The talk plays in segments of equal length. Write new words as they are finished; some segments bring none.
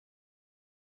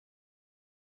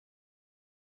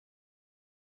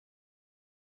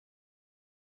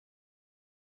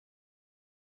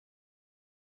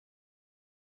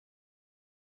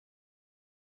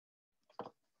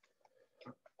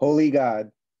Holy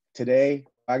God, today,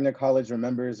 Wagner College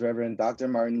remembers Reverend Dr.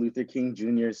 Martin Luther King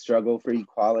Jr.'s struggle for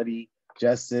equality,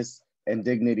 justice, and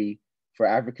dignity for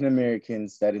African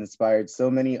Americans that inspired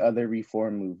so many other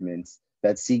reform movements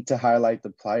that seek to highlight the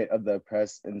plight of the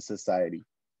oppressed in society.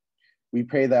 We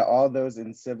pray that all those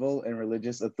in civil and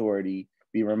religious authority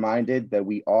be reminded that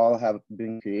we all have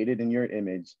been created in your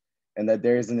image and that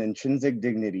there is an intrinsic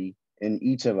dignity in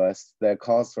each of us that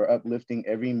calls for uplifting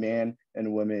every man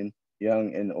and woman,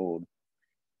 young and old.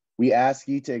 We ask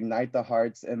you to ignite the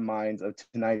hearts and minds of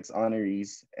tonight's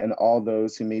honorees and all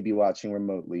those who may be watching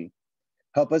remotely.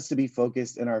 Help us to be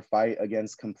focused in our fight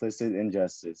against complicit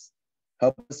injustice.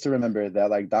 Help us to remember that,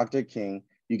 like Dr. King,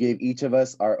 you gave each of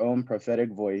us our own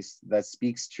prophetic voice that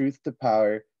speaks truth to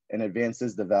power and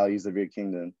advances the values of your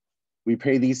kingdom. We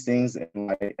pray these things in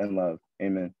light and love.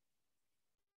 Amen.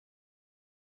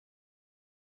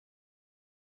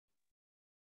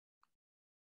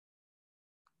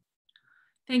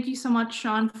 Thank you so much,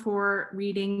 Sean, for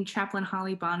reading Chaplain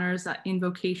Holly Bonner's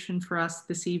invocation for us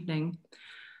this evening.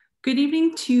 Good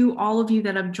evening to all of you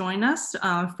that have joined us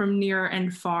from near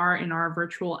and far in our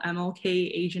virtual MLK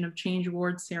Agent of Change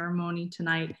Awards ceremony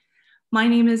tonight. My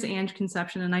name is Ange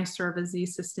Conception and I serve as the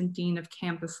Assistant Dean of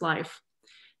Campus Life.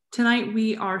 Tonight,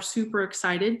 we are super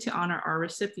excited to honor our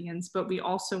recipients, but we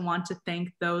also want to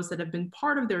thank those that have been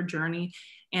part of their journey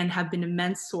and have been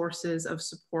immense sources of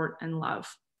support and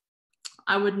love.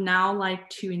 I would now like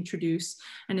to introduce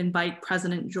and invite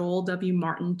President Joel W.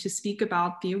 Martin to speak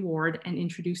about the award and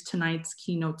introduce tonight's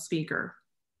keynote speaker.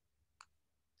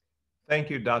 Thank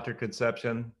you, Dr.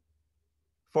 Conception.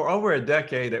 For over a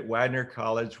decade at Wagner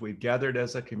College, we've gathered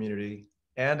as a community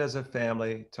and as a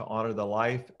family to honor the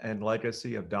life and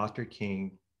legacy of Dr.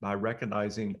 King by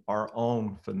recognizing our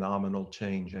own phenomenal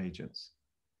change agents.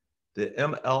 The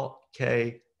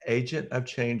MLK Agent of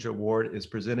Change Award is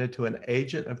presented to an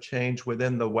agent of change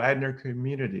within the Wagner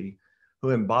community who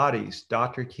embodies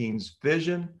Dr. King's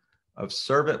vision of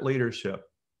servant leadership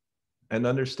and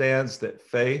understands that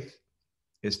faith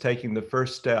is taking the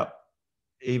first step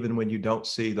even when you don't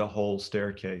see the whole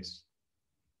staircase.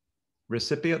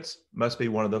 Recipients must be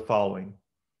one of the following: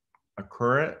 a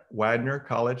current Wagner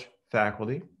College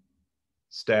faculty,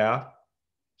 staff,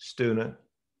 student,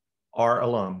 or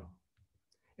alum.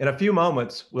 In a few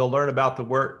moments, we'll learn about the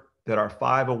work that our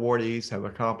 5 awardees have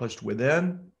accomplished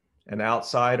within and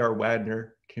outside our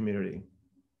Wagner community.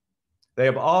 They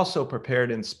have also prepared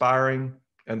inspiring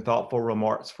and thoughtful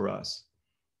remarks for us.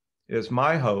 It is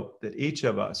my hope that each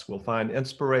of us will find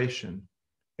inspiration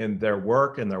in their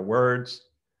work and their words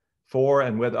for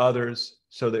and with others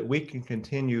so that we can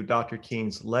continue Dr.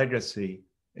 King's legacy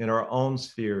in our own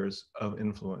spheres of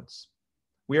influence.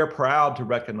 We are proud to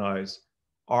recognize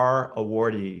our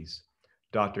awardees: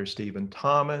 Dr. Stephen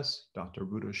Thomas, Dr.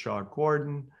 Ruta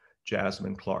Shah-Gordon,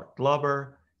 Jazzmine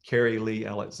Clarke-Glover, Kerri Lee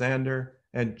Alexander,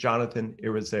 and Jonathan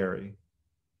Irizarry.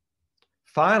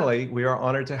 Finally, we are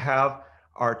honored to have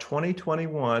our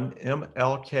 2021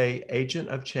 MLK Agent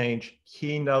of Change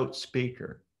keynote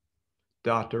speaker,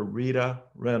 Dr. Rita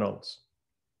Reynolds.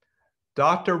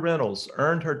 Dr. Reynolds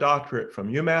earned her doctorate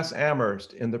from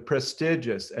UMass-Amherst in the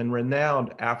prestigious and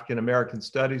renowned African American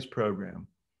Studies program,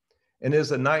 and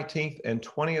is a 19th and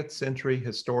 20th century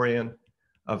historian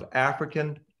of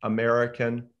African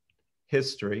American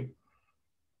history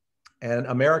and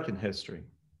American history.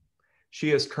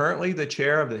 She is currently the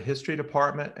chair of the History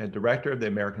Department and director of the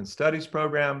American Studies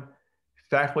program,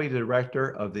 faculty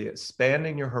director of the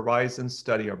Expanding Your Horizons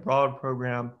Study Abroad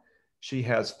program. She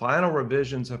has final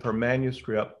revisions of her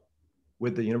manuscript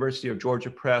with the University of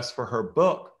Georgia Press for her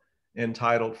book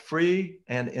entitled Free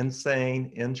and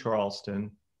Insane in Charleston: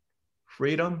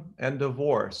 Freedom and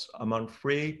Divorce Among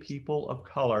Free People of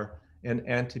Color in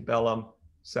Antebellum,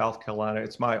 South Carolina.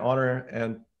 It's my honor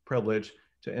and privilege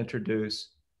to introduce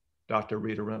Dr.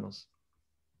 Rita Reynolds.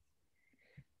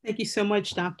 Thank you so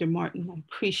much, Dr. Martin. I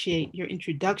appreciate your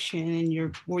introduction and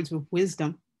your words of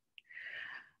wisdom.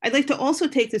 I'd like to also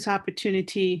take this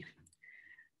opportunity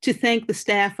to thank the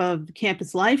staff of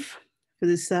Campus Life for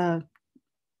this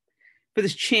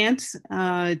chance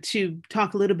to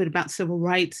talk a little bit about civil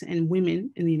rights and women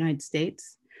in the United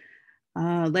States.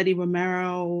 Letty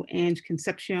Romero, Ange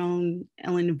Concepcion,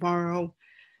 Ellen Navarro,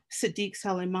 Sadiq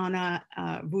Salimana,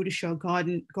 Ruta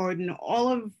Shah-Gordon,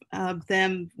 all of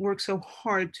them worked so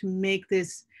hard to make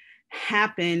this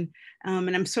happen.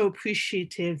 And I'm so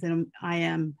appreciative that I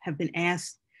have been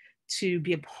asked to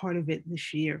be a part of it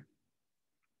this year.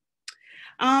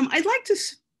 I'd like to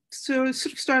sort of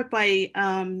start by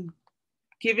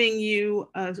giving you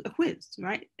a quiz,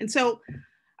 right? And so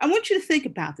I want you to think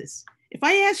about this. If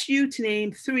I asked you to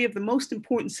name 3 of the most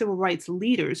important civil rights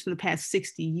leaders from the past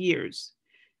 60 years,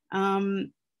 who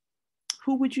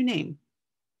would you name?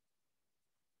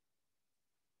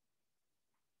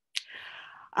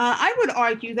 I would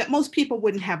argue that most people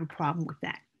wouldn't have a problem with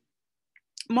that.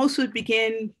 Most would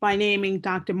begin by naming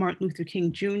Dr. Martin Luther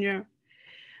King Jr.,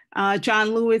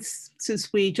 John Lewis,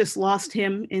 since we just lost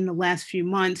him in the last few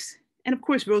months, and of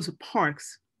course, Rosa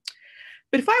Parks.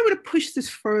 But if I were to push this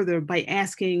further by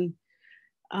asking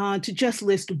to just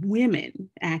list women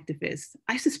activists,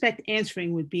 I suspect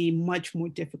answering would be much more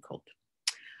difficult.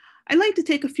 I'd like to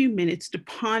take a few minutes to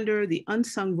ponder the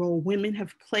unsung role women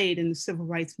have played in the civil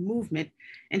rights movement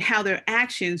and how their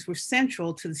actions were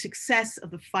central to the success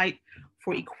of the fight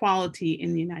for equality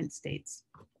in the United States.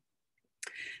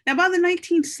 Now, by the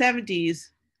 1970s,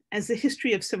 as the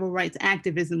history of civil rights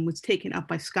activism was taken up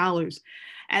by scholars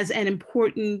as an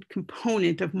important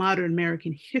component of modern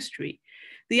American history,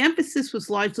 the emphasis was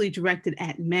largely directed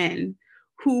at men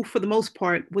who, for the most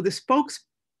part, were the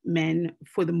spokesmen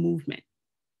for the movement.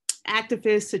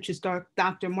 Activists such as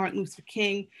Dr. Martin Luther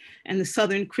King and the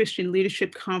Southern Christian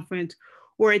Leadership Conference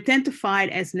were identified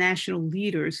as national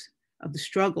leaders of the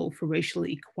struggle for racial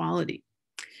equality.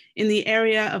 In the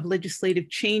area of legislative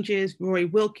changes, Roy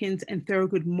Wilkins and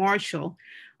Thurgood Marshall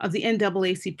of the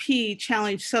NAACP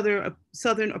challenged Southern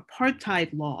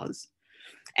apartheid laws.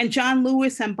 And John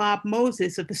Lewis and Bob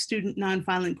Moses of the Student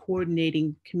Nonviolent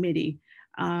Coordinating Committee,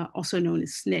 also known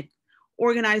as SNCC,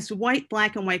 organized white,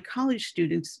 Black, and white college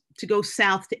students to go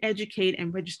south to educate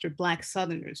and register Black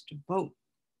Southerners to vote.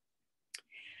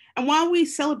 And while we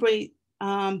celebrate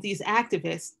these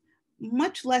activists,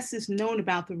 much less is known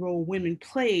about the role women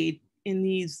played in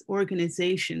these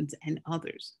organizations and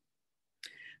others.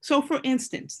 So for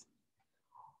instance,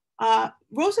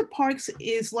 Rosa Parks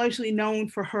is largely known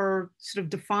for her sort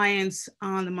of defiance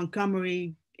on the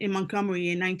Montgomery in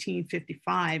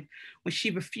 1955, when she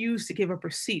refused to give up her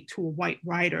seat to a white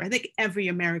writer. I think every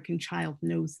American child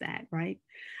knows that, right?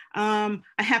 I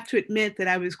have to admit that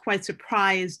I was quite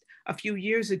surprised a few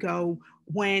years ago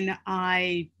when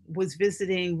I was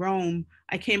visiting Rome.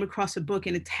 I came across a book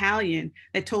in Italian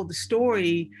that told the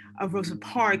story of Rosa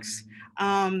Parks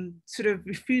sort of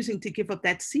refusing to give up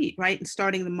that seat, right? And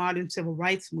starting the modern civil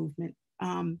rights movement.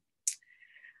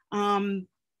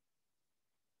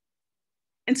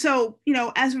 And so, you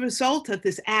know, as a result of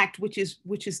this act, which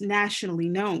is nationally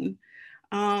known,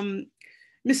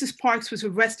 Mrs. Parks was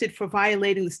arrested for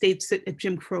violating the state's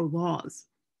Jim Crow laws.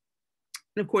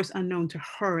 And of course, unknown to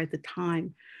her at the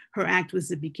time, her act was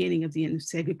the beginning of the end of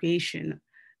segregation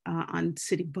on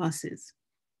city buses.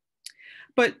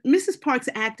 But Mrs. Parks'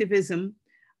 activism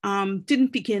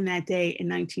didn't begin that day in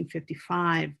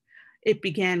 1955. It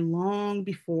began long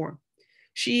before.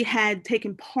 She had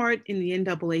taken part in the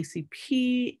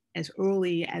NAACP as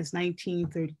early as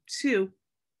 1932.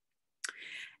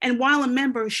 And while a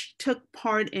member, she took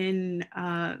part in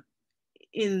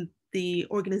the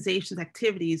organization's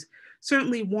activities.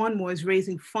 Certainly one was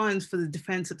raising funds for the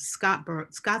defense of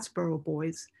Scottsboro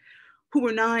boys, who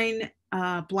were 9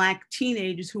 Black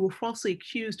teenagers who were falsely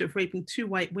accused of raping 2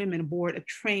 white women aboard a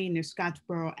train near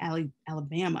Scottsboro,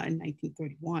 Alabama in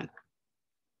 1931.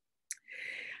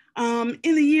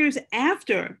 In the years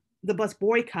after the bus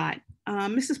boycott,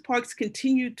 Mrs. Parks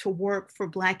continued to work for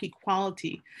Black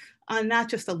equality on not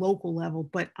just a local level,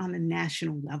 but on a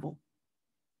national level.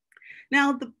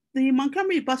 Now, the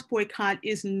Montgomery bus boycott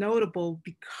is notable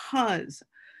because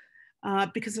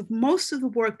of most of the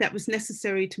work that was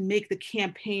necessary to make the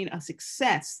campaign a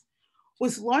success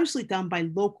was largely done by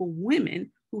local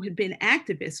women who had been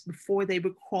activists before they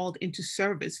were called into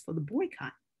service for the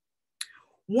boycott.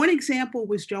 One example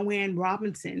was Joanne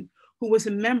Robinson, who was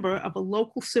a member of a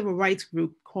local civil rights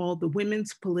group called the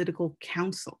Women's Political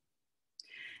Council.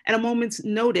 At a moment's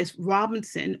notice,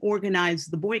 Robinson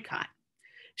organized the boycott.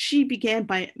 She began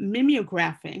by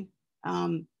mimeographing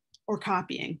or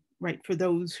copying, right, for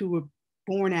those who were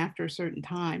born after a certain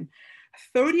time,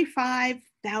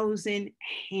 35,000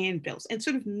 handbills. And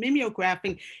sort of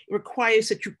mimeographing requires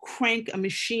that you crank a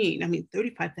machine. I mean,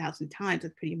 35,000 times,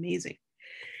 that's pretty amazing.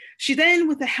 She then,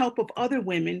 with the help of other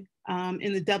women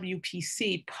in the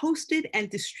WPC, posted and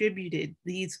distributed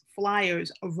these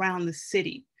flyers around the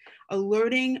city,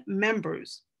 alerting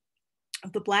members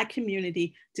of the Black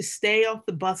community to stay off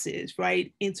the buses,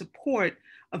 right, in support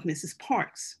of Mrs.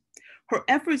 Parks. Her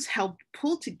efforts helped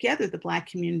pull together the Black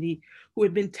community who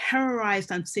had been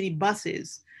terrorized on city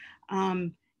buses.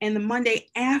 And the Monday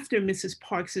after Mrs.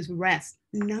 Parks' arrest,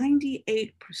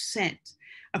 98%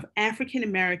 of African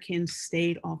Americans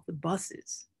stayed off the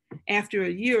buses. After a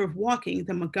year of walking,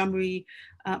 the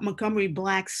Montgomery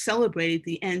Blacks celebrated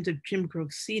the end of Jim Crow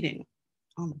seating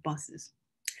on the buses.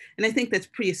 And I think that's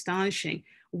pretty astonishing.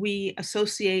 We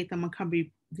associate the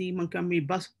Montgomery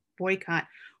bus boycott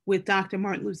with Dr.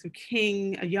 Martin Luther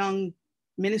King, a young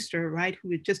minister, right,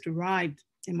 who had just arrived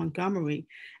in Montgomery,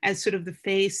 as sort of the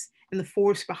face and the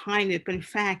force behind it. But in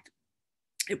fact,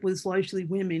 it was largely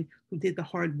women who did the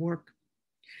hard work.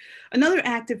 Another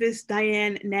activist,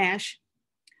 Diane Nash,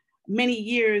 many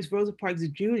years Rosa Parks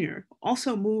Jr.,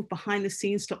 also moved behind the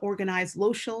scenes to organize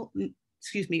local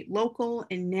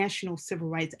and national civil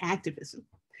rights activism.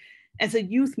 As a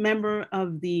youth member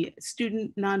of the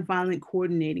Student Nonviolent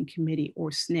Coordinating Committee, or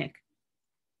SNCC,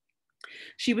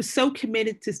 she was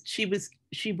committed to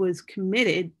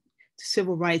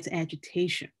civil rights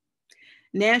agitation.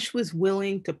 Nash was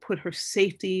willing to put her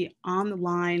safety on the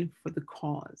line for the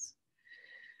cause.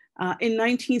 In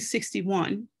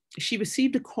 1961, she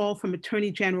received a call from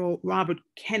Attorney General Robert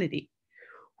Kennedy,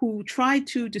 who tried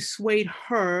to dissuade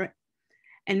her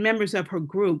and members of her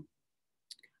group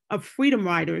of freedom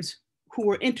riders who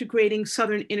were integrating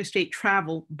Southern interstate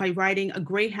travel by riding a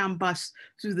Greyhound bus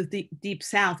through the deep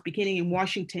South, beginning in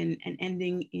Washington and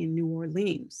ending in New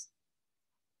Orleans.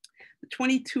 The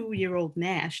 22-year-old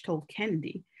Nash told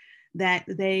Kennedy that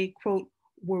they, quote,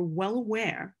 were well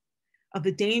aware of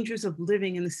the dangers of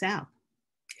living in the South.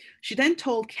 She then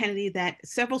told Kennedy that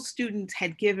several students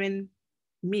had given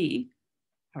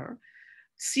her,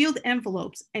 sealed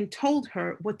envelopes and told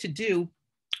her what to do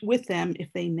with them if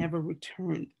they never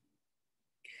returned.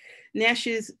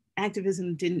 Nash's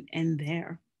activism didn't end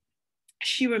there.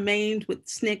 She remained with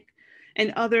SNCC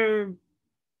and other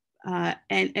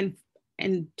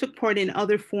and took part in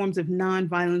other forms of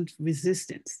nonviolent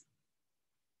resistance.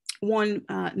 One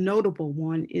notable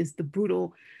one is the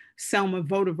brutal Selma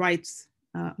voter rights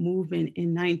movement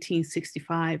in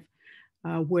 1965,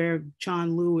 where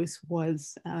John Lewis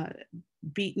was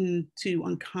beaten to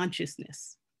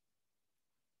unconsciousness.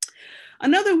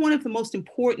 Another one of the most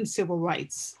important civil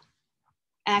rights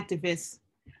activists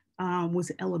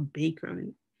was Ella Baker.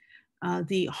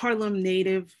 The Harlem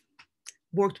native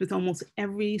worked with almost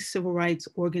every civil rights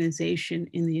organization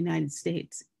in the United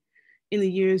States in the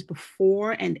years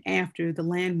before and after the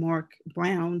landmark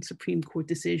Brown Supreme Court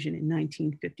decision in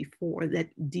 1954 that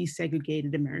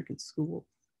desegregated American schools.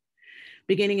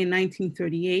 Beginning in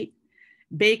 1938,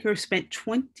 Baker spent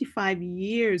 25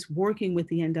 years working with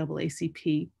the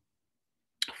NAACP.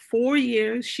 4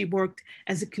 years she worked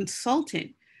as a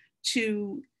consultant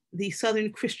to the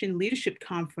Southern Christian Leadership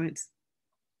Conference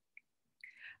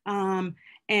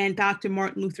and Dr.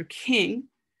 Martin Luther King.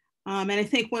 And I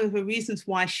think one of the reasons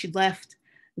why she left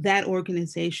that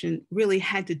organization really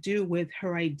had to do with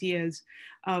her ideas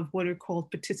of what are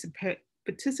called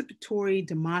participatory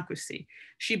democracy.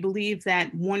 She believed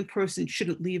that one person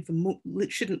shouldn't lead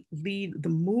the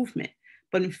movement,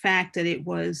 but in fact that it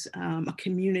was a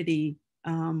community,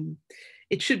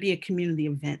 it should be a community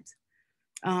event.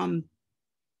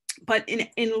 But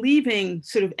in leaving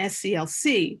sort of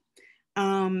SCLC,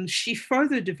 she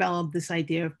further developed this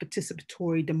idea of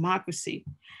participatory democracy,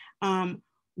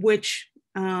 which,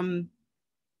 as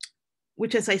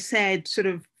I said, sort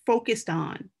of focused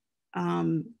on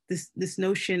this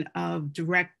notion of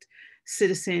direct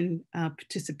citizen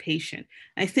participation.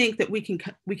 I think that we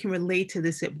can relate to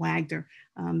this at Wagner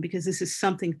because this is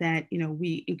something that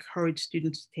we encourage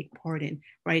students to take part in,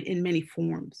 right, in many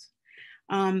forms.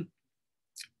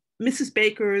 Mrs.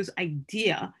 Baker's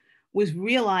idea was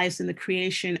realized in the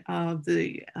creation of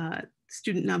the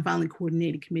Student Nonviolent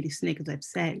Coordinating Committee, SNCC, as I've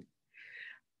said.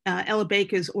 Ella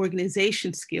Baker's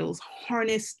organization skills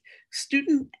harnessed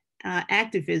student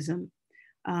activism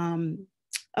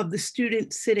of the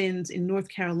student sit-ins in North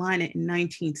Carolina in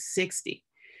 1960.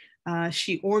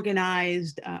 She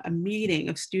organized a meeting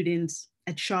of students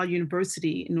at Shaw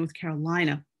University in North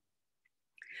Carolina.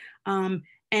 And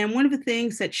one of the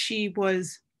things that she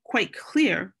was quite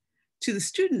clear to the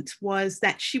students was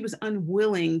that she was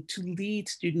unwilling to lead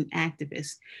student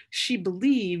activists. She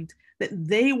believed that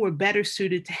they were better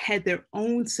suited to head their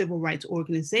own civil rights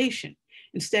organization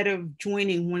instead of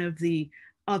joining one of the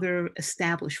other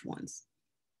established ones.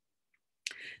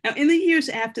 Now, in the years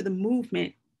after the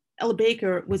movement, Ella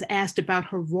Baker was asked about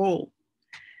her role,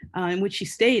 in which she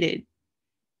stated,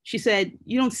 she said,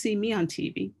 "You don't see me on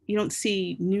TV. You don't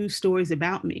see news stories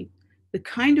about me. The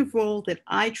kind of role that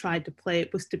I tried to play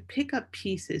was to pick up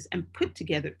pieces and put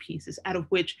together pieces out of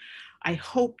which I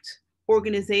hoped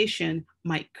organization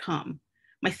might come.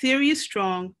 My theory is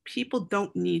strong. People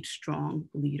don't need strong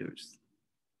leaders."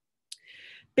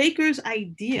 Baker's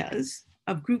ideas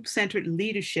of group-centered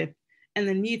leadership and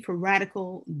the need for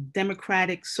radical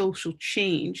democratic social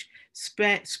change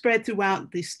spread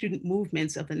throughout the student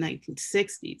movements of the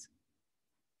 1960s.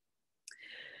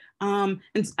 And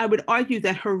I would argue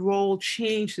that her role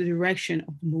changed the direction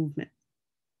of the movement.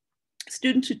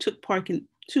 Students who took part in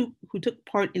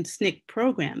SNCC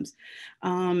programs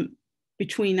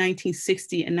between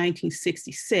 1960 and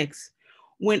 1966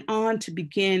 went on to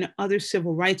begin other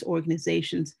civil rights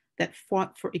organizations that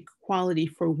fought for equality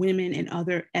for women and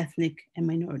other ethnic and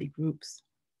minority groups.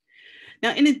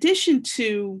 Now, in addition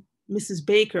to Mrs.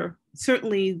 Baker,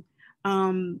 certainly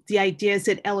the ideas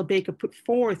that Ella Baker put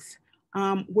forth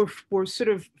were sort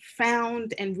of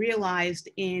found and realized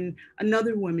in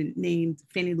another woman named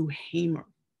Fannie Lou Hamer.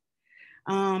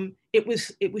 It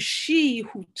was she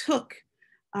who took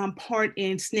part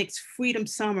in SNCC's Freedom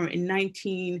Summer in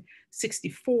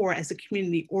 1964 as a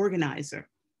community organizer.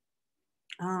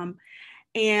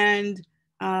 In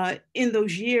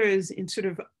those years, in sort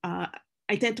of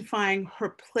identifying her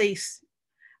place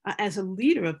as a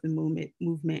leader of the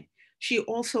movement, she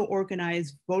also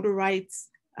organized voter rights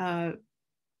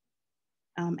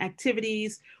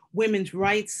activities, women's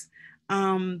rights.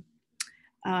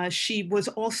 She was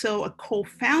also a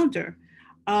co-founder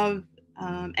of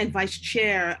and vice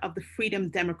chair of the Freedom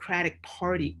Democratic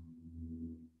Party.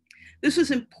 This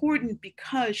was important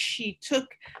because she took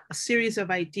a series of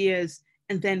ideas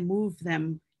and then moved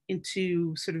them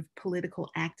into sort of political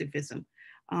activism,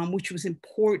 which was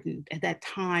important at that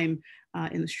time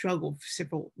in the struggle for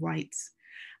civil rights.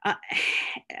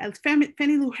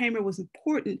 Fannie Lou Hamer was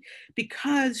important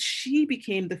because she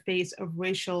became the face of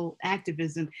racial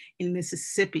activism in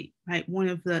Mississippi, right? One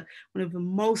of the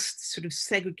most sort of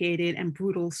segregated and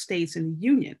brutal states in the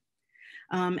Union.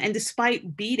 And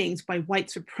despite beatings by white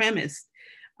supremacists,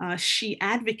 she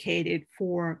advocated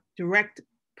for direct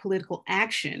political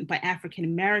action by African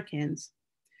Americans.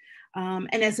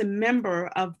 And as a member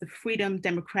of the Freedom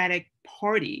Democratic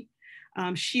Party,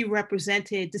 she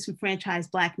represented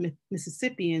disenfranchised Black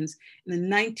Mississippians in the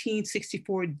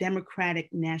 1964 Democratic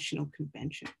National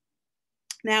Convention.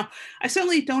 Now, I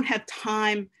certainly don't have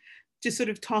time to sort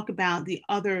of talk about the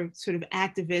other sort of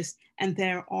activists, and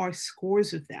there are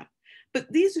scores of them. But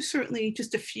these are certainly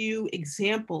just a few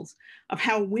examples of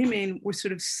how women were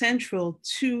sort of central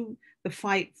to the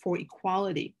fight for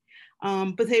equality.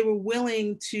 But they were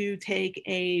willing to take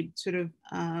a sort of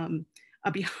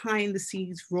a behind the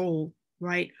scenes role,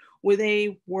 right? Where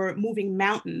they were moving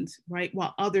mountains, right?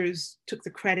 While others took the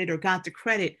credit or got the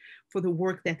credit for the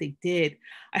work that they did.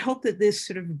 I hope that this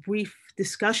sort of brief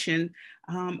discussion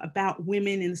about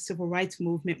women in the civil rights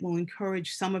movement will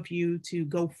encourage some of you to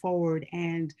go forward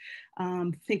and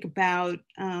think about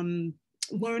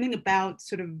learning about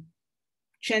sort of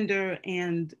gender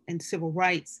and civil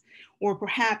rights, or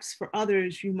perhaps for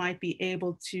others, you might be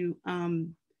able to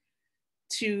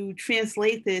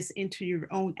translate this into your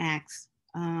own acts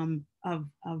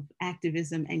of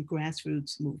activism and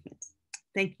grassroots movements.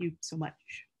 Thank you so much.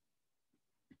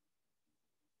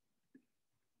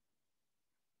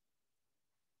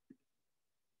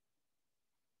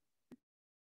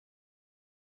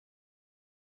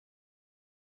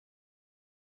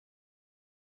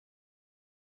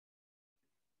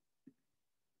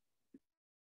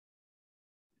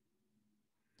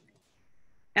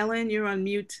 Ellen, you're on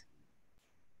mute.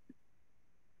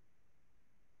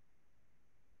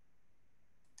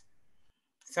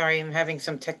 Sorry, I'm having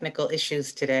some technical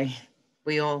issues today.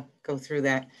 We all go through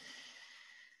that.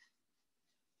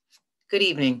 Good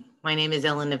evening. My name is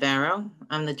Ellen Navarro.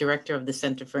 I'm the director of the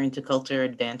Center for Intercultural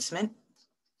Advancement.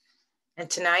 And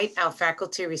tonight, our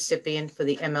faculty recipient for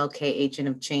the MLK Agent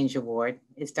of Change Award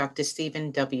is Dr.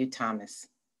 Stephen W. Thomas.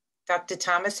 Dr.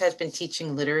 Thomas has been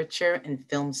teaching literature and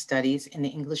film studies in the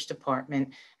English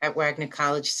department at Wagner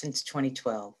College since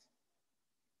 2012.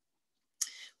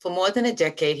 For more than a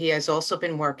decade, he has also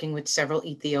been working with several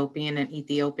Ethiopian and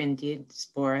Ethiopian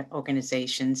diaspora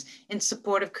organizations in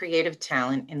support of creative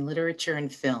talent in literature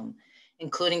and film,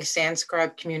 including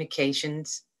Sanskrit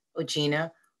Communications,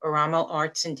 Ojina, Oramo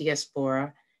Arts and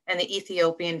Diaspora, and the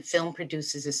Ethiopian Film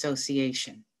Producers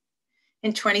Association.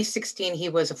 In 2016, he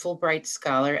was a Fulbright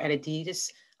Scholar at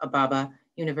Addis Ababa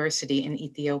University in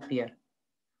Ethiopia.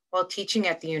 While teaching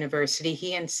at the university,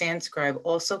 he and Sanskrit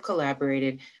also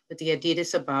collaborated with the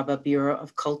Addis Ababa Bureau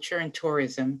of Culture and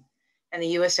Tourism and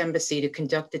the US Embassy to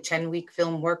conduct a 10-week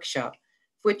film workshop,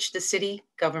 for which the city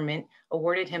government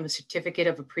awarded him a certificate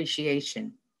of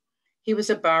appreciation. He was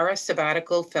a Barra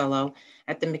Sabbatical Fellow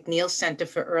at the McNeil Center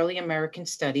for Early American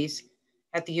Studies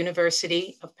at the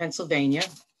University of Pennsylvania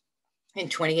in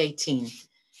 2018.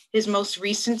 His most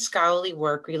recent scholarly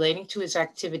work relating to his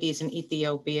activities in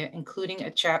Ethiopia, include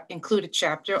a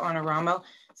chapter on Oromo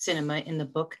cinema in the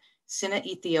book Cine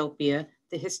Ethiopia,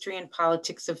 The History and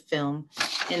Politics of Film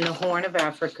in the Horn of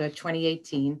Africa,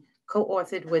 2018,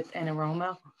 co-authored with an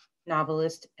Oromo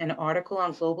novelist, an article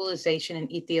on globalization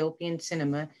in Ethiopian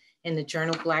cinema in the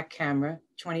journal Black Camera,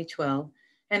 2012,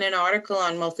 and an article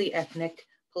on multi-ethnic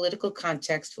political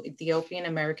context for Ethiopian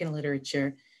American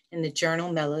literature in the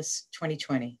journal Melis,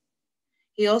 2020.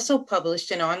 He also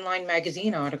published an online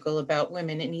magazine article about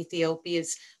women in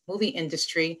Ethiopia's movie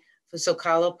industry for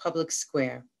Zocalo Public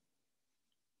Square.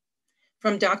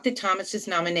 From Dr. Thomas's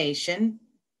nomination,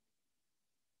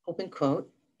 open quote,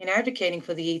 in advocating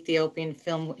for the Ethiopian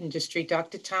film industry,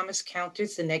 Dr. Thomas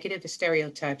counters the negative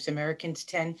stereotypes Americans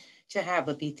tend to have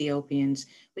of Ethiopians,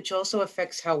 which also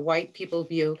affects how white people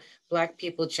view Black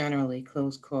people generally,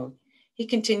 close quote. He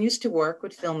continues to work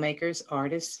with filmmakers,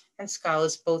 artists, and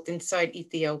scholars both inside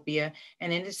Ethiopia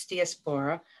and in its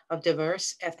diaspora of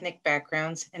diverse ethnic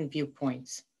backgrounds and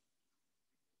viewpoints,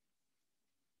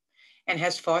 and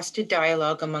has fostered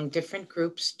dialogue among different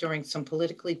groups during some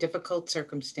politically difficult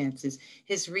circumstances.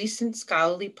 His recent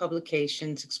scholarly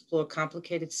publications explore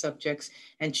complicated subjects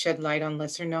and shed light on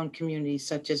lesser-known communities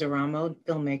such as Oromo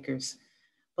filmmakers.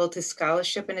 Both his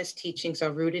scholarship and his teachings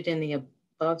are rooted in the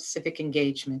above civic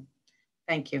engagement.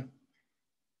 Thank you.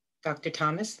 Dr.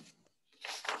 Thomas?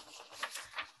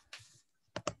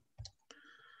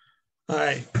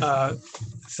 Hi,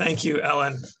 thank you,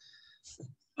 Ellen.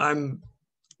 I'm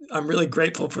really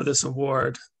grateful for this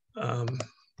award.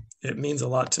 It means a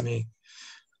lot to me.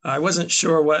 I wasn't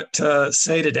sure what to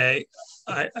say today.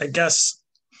 I guess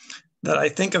that I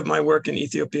think of my work in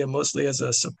Ethiopia mostly as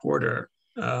a supporter,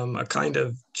 a kind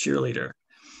of cheerleader.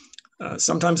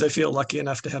 Sometimes I feel lucky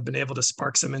enough to have been able to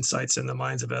spark some insights in the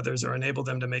minds of others or enable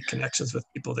them to make connections with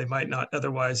people they might not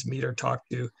otherwise meet or talk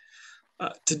to.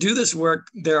 To do this work,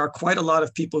 there are quite a lot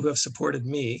of people who have supported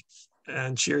me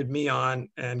and cheered me on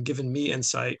and given me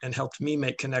insight and helped me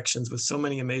make connections with so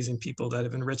many amazing people that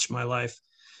have enriched my life.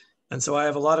 And so I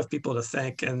have a lot of people to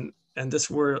thank, and this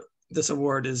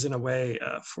award is in a way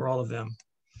for all of them.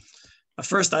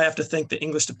 First, I have to thank the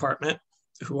English department,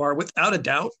 who are without a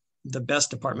doubt the best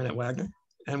department at Wagner,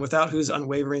 and without whose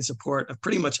unwavering support of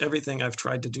pretty much everything I've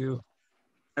tried to do,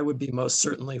 I would be most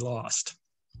certainly lost.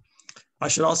 I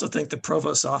should also thank the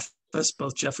Provost's office,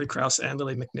 both Jeffrey Krause and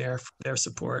Lily McNair, for their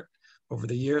support over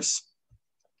the years.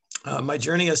 My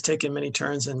journey has taken many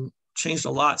turns and changed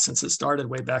a lot since it started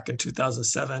way back in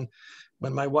 2007,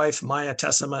 when my wife, Maya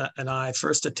Tessema, and I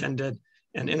first attended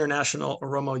an International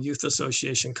Oromo Youth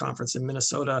Association conference in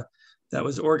Minnesota that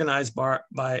was organized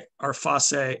by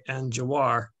Arfase and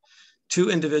Jawar, two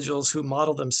individuals who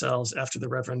modeled themselves after the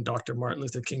Reverend Dr. Martin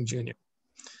Luther King Jr.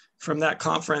 From that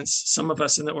conference, some of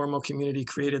us in the Oromo community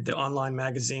created the online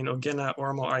magazine Ogena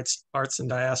Oromo Arts and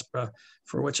Diaspora,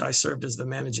 for which I served as the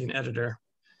managing editor.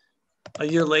 A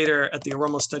year later, at the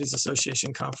Oromo Studies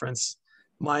Association conference,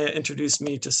 Maya introduced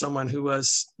me to someone who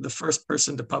was the first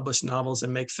person to publish novels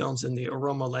and make films in the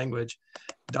Oromo language,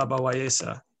 Daba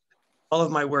Wayesa. All of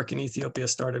my work in Ethiopia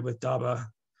started with Daba,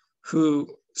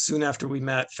 who, soon after we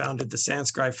met, founded the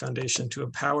Sanscribe Foundation to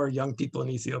empower young people in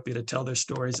Ethiopia to tell their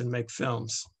stories and make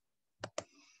films.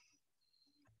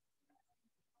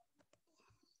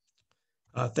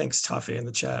 Thanks, Tafe, in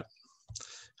the chat.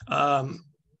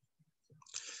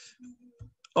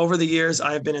 Over the years,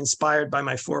 I have been inspired by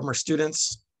my former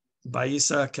students,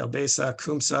 Baisa, Kelbesa,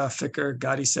 Kumsa, Fikr,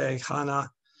 Gadise, Hana,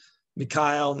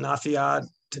 Mikhail, Nafiad,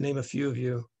 to name a few of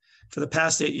you. For the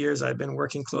past 8 years, I've been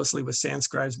working closely with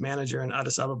Sanscribe's manager in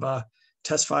Addis Ababa,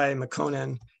 Tesfaye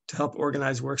Makonnen, to help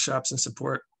organize workshops and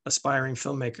support aspiring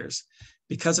filmmakers.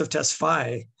 Because of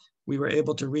Tesfaye, we were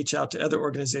able to reach out to other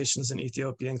organizations in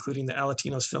Ethiopia, including the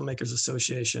Alatinos Filmmakers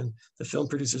Association, the Film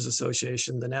Producers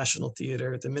Association, the National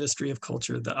Theater, the Ministry of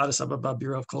Culture, the Addis Ababa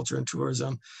Bureau of Culture and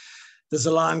Tourism, the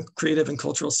Zalan Creative and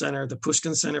Cultural Center, the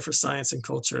Pushkin Center for Science and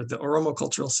Culture, the Oromo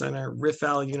Cultural Center, Rift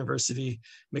Valley University,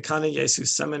 Mekane Yesu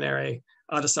Seminary,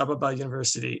 Addis Ababa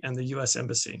University, and the US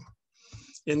Embassy.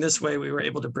 In this way, we were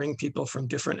able to bring people from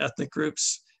different ethnic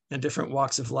groups and different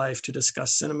walks of life to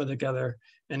discuss cinema together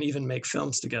and even make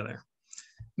films together.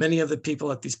 Many of the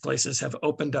people at these places have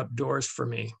opened up doors for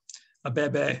me.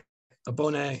 Abebe,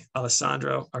 Abone,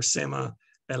 Alessandro, Arsema,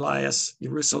 Elias,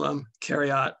 Jerusalem,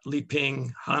 Kerriot, Li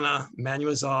Ping, Hannah,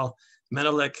 Manuazal,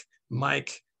 Menelik,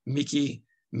 Mike, Miki,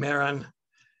 Marin.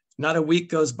 Not a week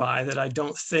goes by that I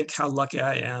don't think how lucky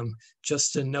I am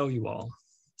just to know you all.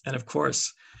 And of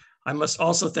course, I must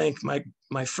also thank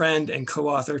my friend and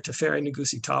co-author Teferi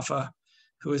Ngusi Tafa,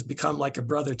 who has become like a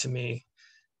brother to me.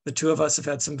 The two of us have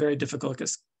had some very difficult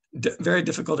very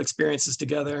difficult experiences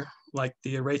together, like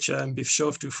the Erecha and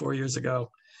Bishoftu 4 years ago.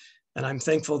 And I'm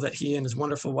thankful that he and his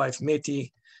wonderful wife,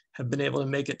 Meti, have been able to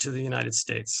make it to the United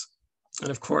States. And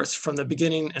of course, from the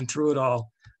beginning and through it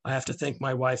all, I have to thank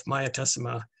my wife, Maya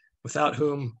Tessima, without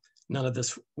whom none of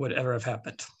this would ever have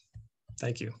happened.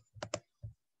 Thank you.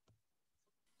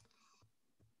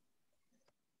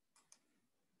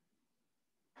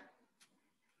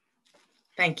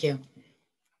 Thank you.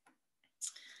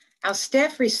 Our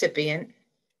staff recipient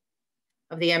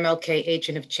of the MLK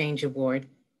Agent of Change Award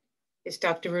is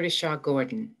Dr. Ruta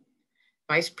Shah-Gordon,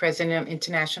 Vice President of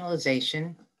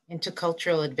Internationalization,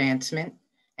 Intercultural Advancement,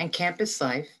 and Campus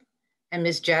Life, and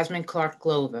Ms. Jazzmine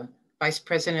Clarke-Glover, Vice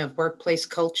President of Workplace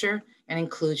Culture and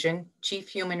Inclusion, Chief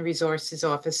Human Resources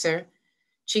Officer,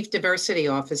 Chief Diversity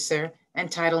Officer, and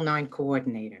Title IX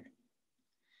Coordinator.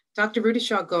 Dr. Ruta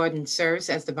Shah-Gordon serves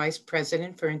as the Vice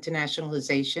President for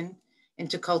Internationalization,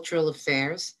 Intercultural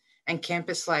Affairs, and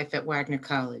Campus Life at Wagner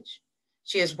College.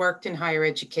 She has worked in higher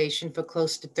education for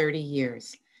close to 30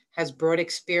 years, has broad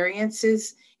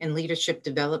experiences in leadership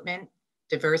development,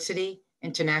 diversity,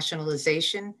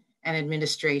 internationalization, and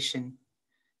administration.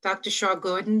 Dr.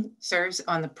 Shah-Gordon serves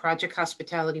on the Project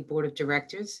Hospitality Board of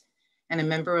Directors and a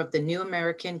member of the New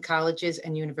American Colleges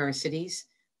and Universities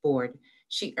Board.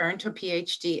 She earned her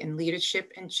PhD in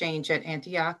Leadership and Change at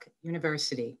Antioch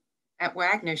University. At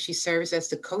Wagner, she serves as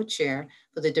the co-chair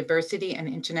for the Diversity and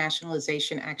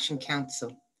Internationalization Action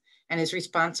Council and is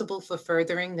responsible for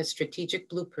furthering the strategic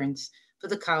blueprints for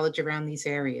the college around these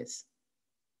areas.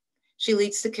 She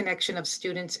leads the connection of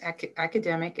students'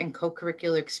 academic and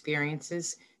co-curricular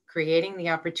experiences, creating the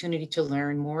opportunity to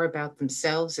learn more about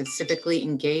themselves as civically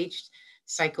engaged,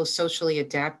 psychosocially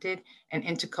adapted, and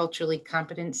interculturally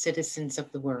competent citizens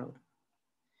of the world.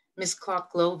 Ms.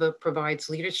 Clarke-Glover provides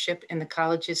leadership in the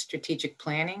college's strategic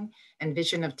planning and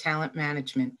vision of talent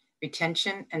management,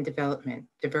 retention and development,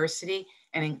 diversity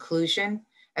and inclusion,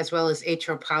 as well as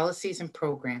HR policies and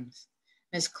programs.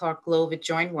 Ms. Clarke-Glover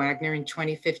joined Wagner in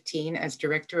 2015 as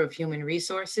Director of Human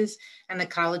Resources and the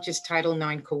college's Title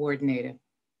IX Coordinator.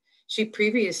 She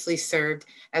previously served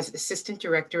as Assistant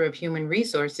Director of Human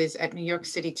Resources at New York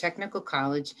City Technical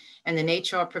College and an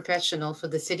HR professional for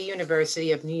the City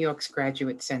University of New York's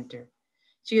Graduate Center.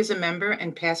 She is a member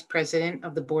and past president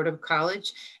of the Board of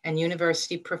College and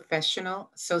University Professional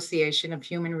Association of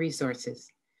Human Resources.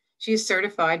 She is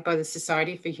certified by the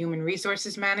Society for Human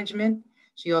Resources Management.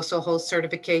 She also holds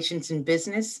certifications in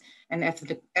business and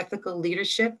ethical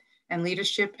leadership and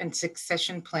leadership and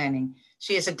succession planning.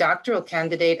 She is a doctoral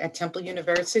candidate at Temple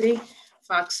University,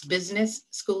 Fox Business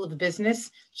School of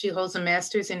Business. She holds a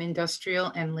master's in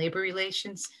industrial and labor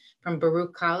relations from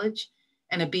Baruch College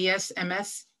and a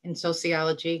BS/MS in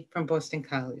sociology from Boston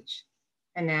College.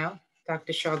 And now,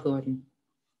 Dr. Shah-Gordon.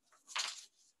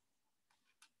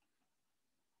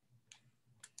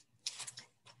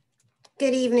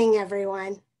 Good evening,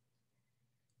 everyone.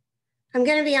 I'm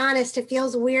going to be honest, it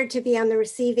feels weird to be on the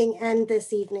receiving end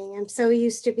this evening. I'm so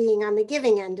used to being on the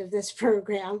giving end of this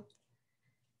program.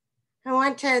 I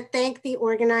want to thank the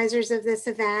organizers of this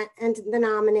event and the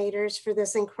nominators for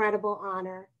this incredible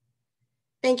honor.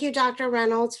 Thank you, Dr.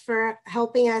 Reynolds, for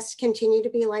helping us continue to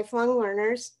be lifelong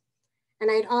learners.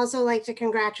 And I'd also like to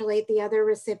congratulate the other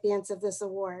recipients of this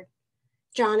award,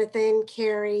 Jonathan,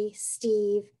 Kerri,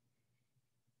 Steve,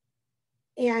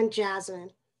 and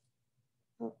Jazzmine.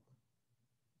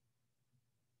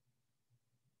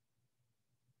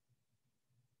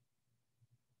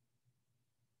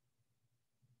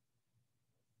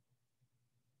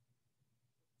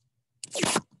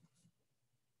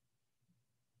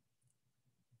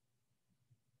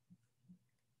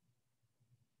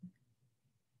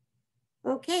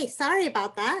 Okay, sorry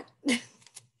about that.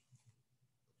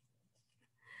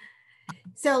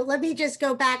 So let me just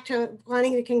go back to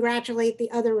wanting to congratulate the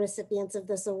other recipients of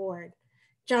this award,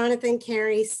 Jonathan,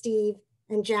 Kerri, Steve,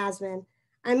 and Jazzmine.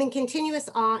 I'm in continuous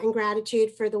awe and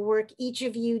gratitude for the work each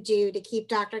of you do to keep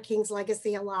Dr. King's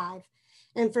legacy alive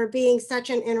and for being such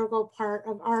an integral part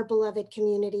of our beloved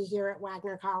community here at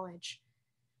Wagner College.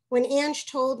 When Ange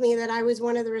told me that I was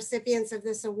one of the recipients of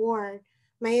this award,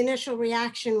 my initial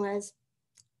reaction was,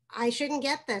 I shouldn't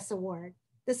get this award.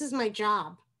 This is my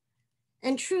job.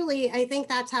 And truly, I think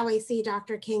that's how I see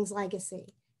Dr. King's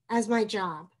legacy, as my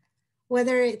job,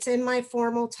 whether it's in my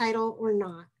formal title or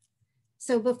not.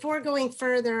 So before going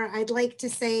further, I'd like to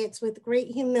say it's with great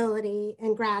humility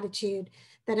and gratitude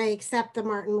that I accept the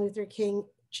Martin Luther King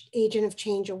Agent of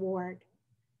Change Award.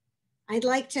 I'd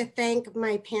like to thank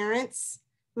my parents,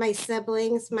 my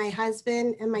siblings, my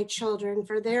husband, and my children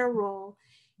for their role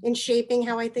in shaping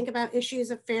how I think about issues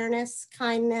of fairness,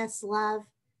 kindness, love,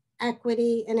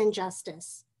 equity, and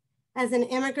injustice. As an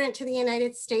immigrant to the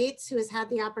United States who has had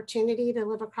the opportunity to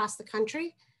live across the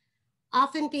country,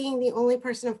 often being the only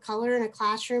person of color in a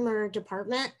classroom or a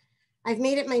department, I've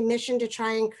made it my mission to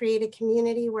try and create a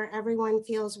community where everyone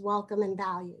feels welcome and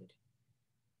valued.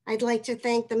 I'd like to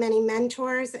thank the many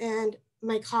mentors and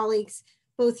my colleagues,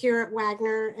 both here at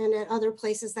Wagner and at other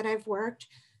places that I've worked,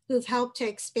 who've helped to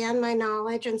expand my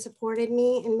knowledge and supported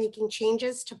me in making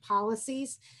changes to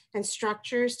policies and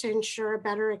structures to ensure a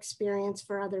better experience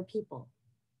for other people.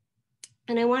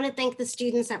 And I want to thank the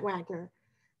students at Wagner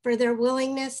for their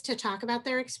willingness to talk about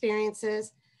their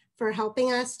experiences, for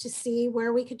helping us to see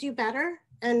where we could do better,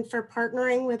 and for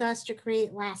partnering with us to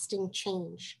create lasting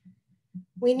change.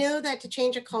 We know that to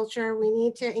change a culture, we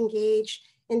need to engage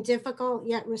in difficult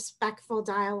yet respectful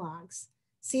dialogues,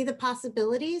 see the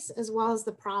possibilities as well as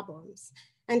the problems,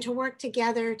 and to work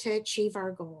together to achieve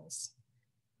our goals.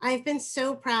 I've been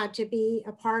so proud to be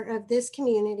a part of this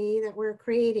community that we're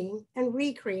creating and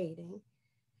recreating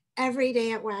every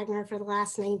day at Wagner for the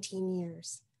last 19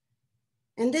 years.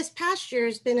 And this past year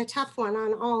has been a tough one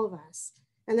on all of us.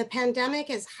 And the pandemic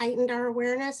has heightened our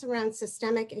awareness around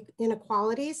systemic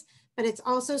inequalities, but it's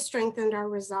also strengthened our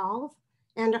resolve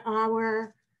and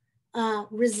our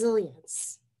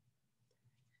resilience.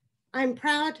 I'm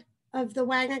proud of the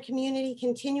Wagner community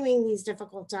continuing these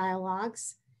difficult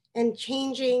dialogues and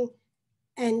changing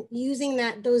and using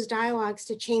those dialogues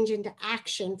to change into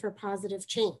action for positive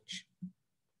change.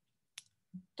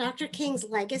 Dr. King's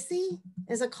legacy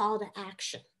is a call to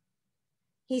action.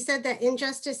 He said that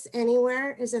injustice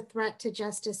anywhere is a threat to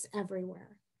justice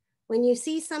everywhere. When you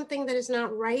see something that is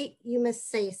not right, you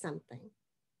must say something.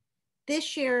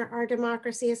 This year, our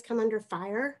democracy has come under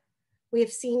fire. We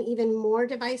have seen even more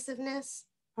divisiveness,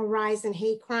 a rise in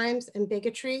hate crimes and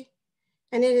bigotry,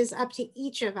 and it is up to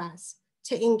each of us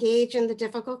to engage in the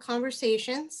difficult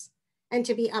conversations and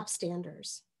to be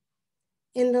upstanders.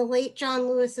 In the late John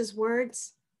Lewis's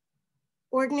words,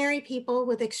 ordinary people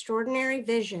with extraordinary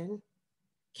vision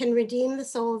can redeem the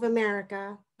soul of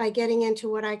America by getting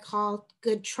into what I call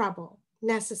good trouble,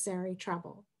 necessary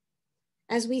trouble.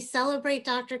 As we celebrate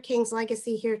Dr. King's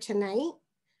legacy here tonight,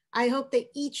 I hope that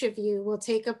each of you will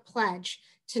take a pledge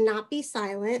to not be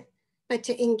silent, but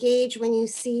to engage when you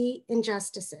see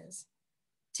injustices,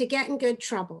 to get in good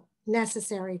trouble,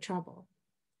 necessary trouble.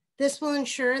 This will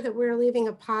ensure that we're leaving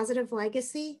a positive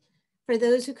legacy for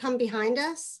those who come behind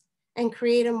us and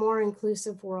create a more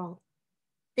inclusive world.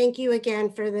 Thank you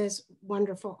again for this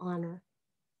wonderful honor.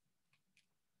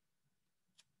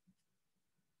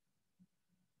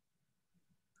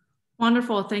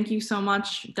 Wonderful. Thank you so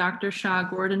much, Dr.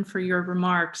 Shah-Gordon, for your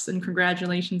remarks, and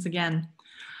congratulations again.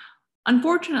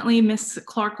 Unfortunately, Ms.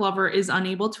 Clarke-Glover is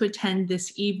unable to attend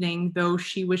this evening, though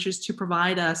she wishes to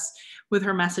provide us with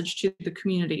her message to the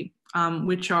community,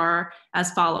 which are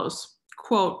as follows.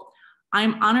 Quote,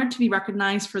 "I'm honored to be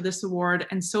recognized for this award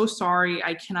and so sorry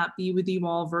I cannot be with you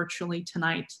all virtually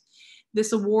tonight.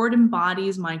 This award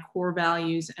embodies my core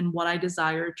values and what I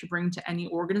desire to bring to any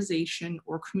organization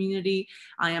or community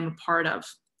I am a part of.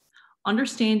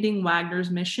 Understanding Wagner's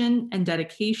mission and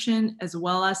dedication, as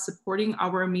well as supporting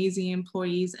our amazing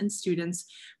employees and students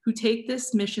who take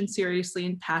this mission seriously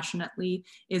and passionately,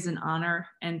 is an honor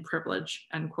and privilege,"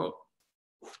 end quote.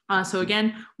 So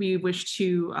again, we wish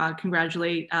to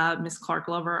congratulate Ms.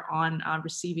 Clarke-Glover on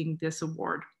receiving this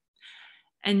award.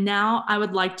 And now I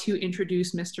would like to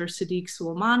introduce Mr. Sadiq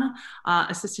Suleiman,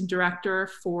 Assistant Director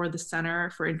for the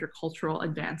Center for Intercultural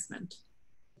Advancement.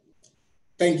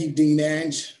 Thank you, Dean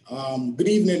Ange. Good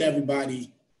evening,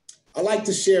 everybody. I'd like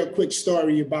to share a quick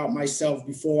story about myself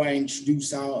before I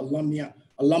introduce our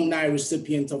alumni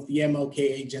recipient of the MLK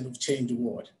Agent of Change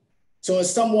Award. So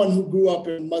as someone who grew up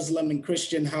in a Muslim and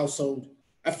Christian household,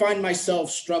 I find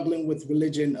myself struggling with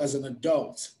religion as an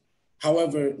adult.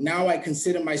 However, now I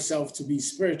consider myself to be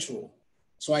spiritual.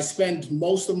 So I spend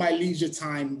most of my leisure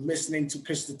time listening to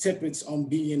Krista Tippett's On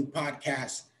Being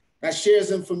podcast that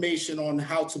shares information on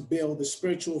how to build a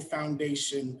spiritual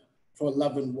foundation for a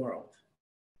loving world.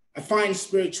 I find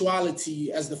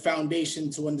spirituality as the foundation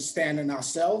to understanding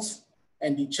ourselves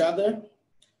and each other.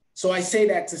 So I say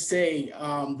that to say,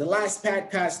 the last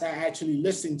podcast I actually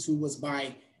listened to was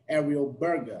by Ariel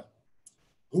Berger,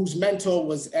 whose mentor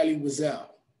was Elie Wiesel.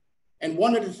 And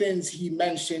one of the things he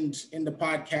mentioned in the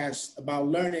podcast about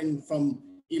learning from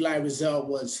Elie Wiesel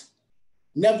was,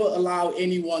 never allow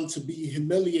anyone to be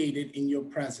humiliated in your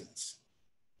presence.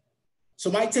 So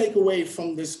my takeaway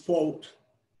from this quote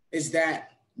is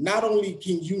that not only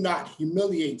can you not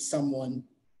humiliate someone,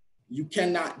 you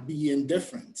cannot be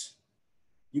indifferent.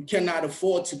 You cannot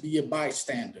afford to be a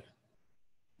bystander.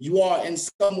 you are in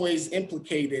some ways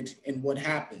implicated in what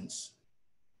happens.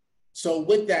 So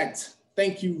with that,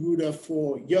 thank you, Ruta,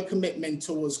 for your commitment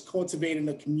towards cultivating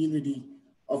a community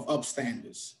of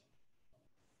upstanders.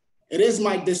 It is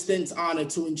my distinct honor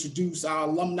to introduce our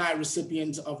alumni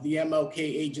recipient of the MLK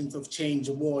Agents of Change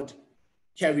Award,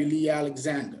 Kerri Lee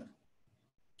Alexander.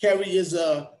 Kerri is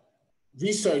a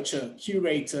researcher,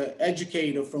 curator,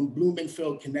 educator from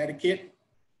Bloomingfield, Connecticut.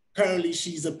 Currently,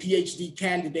 she's a PhD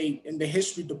candidate in the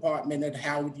history department at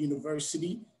Howard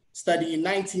University, studying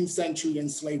 19th century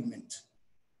enslavement.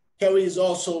 Kerri is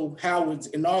also Howard's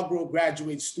inaugural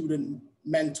graduate student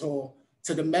mentor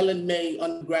to the Mellon May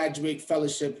Undergraduate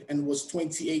Fellowship and was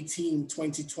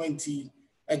 2018-2020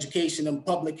 Education and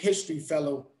Public History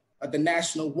Fellow at the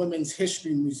National Women's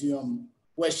History Museum,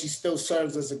 where she still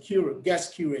serves as a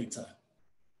guest curator.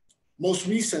 Most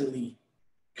recently,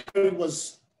 Kerri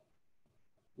was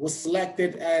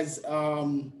selected as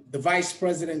the Vice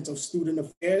President of Student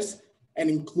Affairs and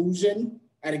Inclusion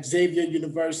at Xavier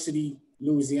University,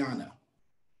 Louisiana.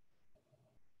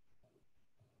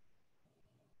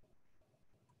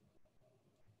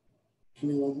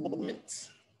 Give me one moment,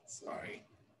 sorry.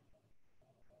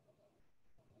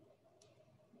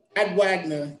 At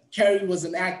Wagner, Kerri was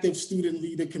an active student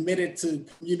leader committed to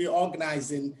community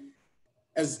organizing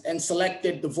and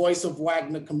selected the Voice of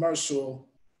Wagner commercial,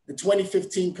 the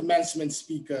 2015 commencement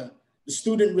speaker, the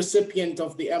student recipient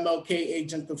of the MLK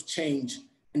Agent of Change,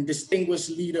 and Distinguished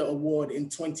Leader Award in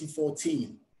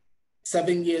 2014.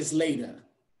 7 years later,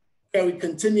 Kerri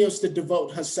continues to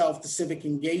devote herself to civic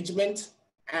engagement,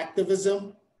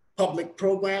 activism, public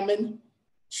programming.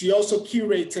 She also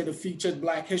curated a featured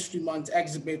Black History Month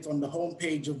exhibit on the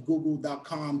homepage of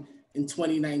google.com in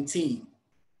 2019.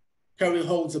 Kerri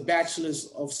holds a Bachelor's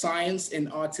of Science in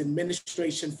Arts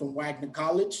Administration from Wagner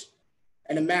College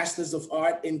and a Master's of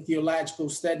Art in Theological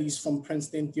Studies from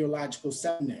Princeton Theological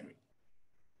Seminary.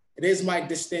 It is my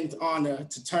distinct honor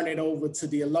to turn it over to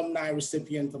the alumni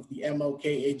recipient of the MLK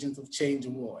Agent of Change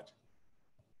Award.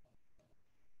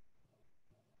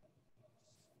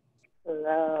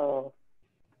 Hello.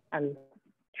 I'm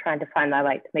trying to find my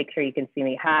light to make sure you can see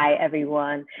me. Hi,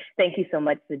 everyone. Thank you so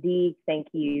much, Sadiq. Thank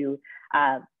you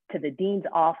to the Dean's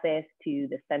Office, to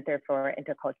the Center for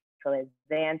Intercultural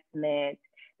Advancement,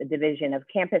 the Division of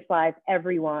Campus Life,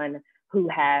 everyone who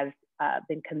has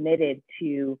been committed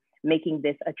to making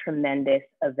this a tremendous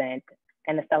event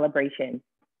and a celebration.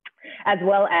 As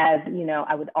well as,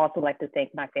 I would also like to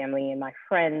thank my family and my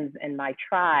friends and my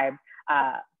tribe,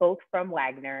 both from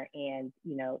Wagner and,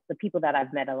 the people that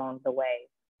I've met along the way.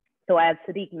 So as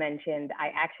Sadiq mentioned,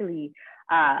 I actually,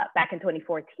 back in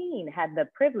 2014, had the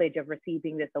privilege of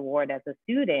receiving this award as a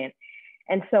student.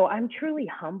 And so I'm truly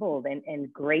humbled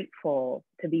and grateful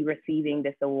to be receiving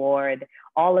this award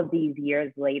all of these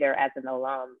years later as an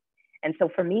alum. And so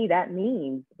for me, that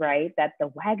means, right, that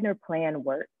the Wagner plan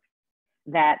works,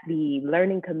 that the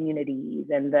learning communities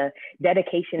and the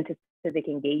dedication to civic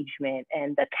engagement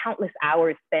and the countless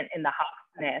hours spent in the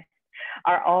hawk's nest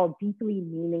are all deeply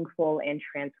meaningful and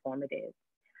transformative.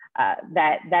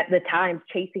 That the times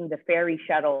chasing the ferry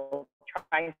shuttle,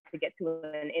 trying to get to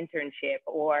an internship,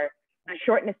 or the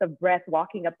shortness of breath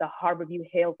walking up the Harborview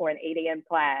Hill for an 8 a.m.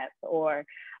 class, or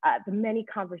the many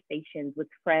conversations with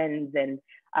friends and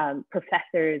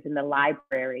professors in the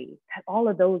library, all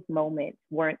of those moments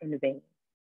weren't in vain.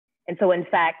 And so in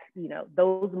fact,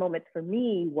 those moments for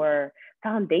me were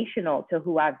foundational to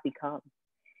who I've become.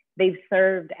 They've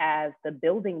served as the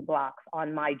building blocks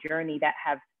on my journey that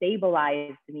have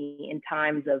stabilized me in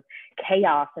times of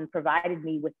chaos and provided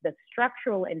me with the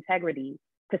structural integrity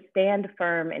to stand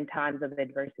firm in times of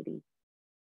adversity.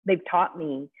 They've taught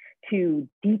me to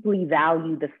deeply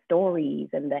value the stories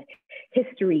and the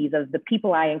histories of the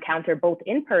people I encounter both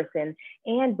in person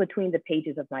and between the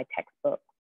pages of my textbook.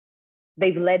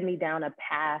 They've led me down a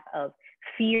path of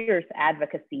fierce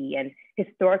advocacy and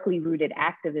historically rooted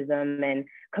activism and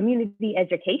community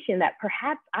education that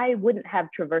perhaps I wouldn't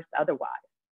have traversed otherwise.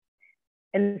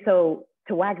 And so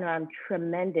to Wagner, I'm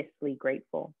tremendously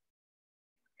grateful.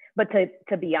 But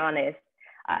to be honest,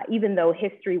 even though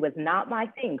history was not my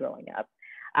thing growing up,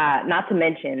 not to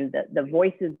mention the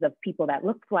voices of people that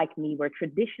looked like me were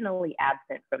traditionally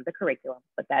absent from the curriculum,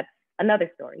 but that's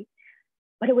another story.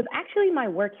 But it was actually my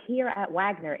work here at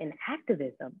Wagner in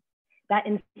activism that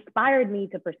inspired me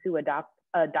to pursue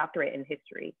a doctorate in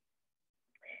history.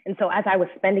 And so as I was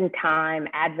spending time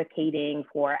advocating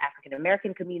for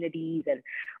African-American communities and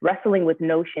wrestling with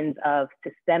notions of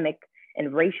systemic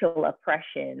and racial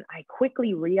oppression, I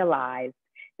quickly realized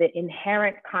the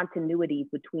inherent continuities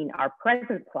between our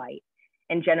present plight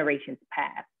and generations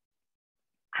past.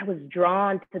 I was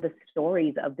drawn to the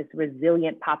stories of this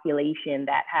resilient population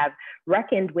that have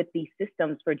reckoned with these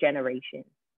systems for generations.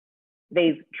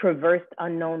 They've traversed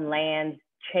unknown lands,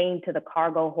 chained to the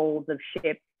cargo holds of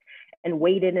ships, and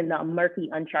waded in the murky,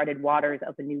 uncharted waters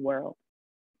of a new world.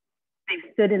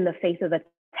 They've stood in the face of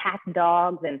attack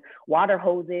dogs and water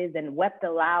hoses and wept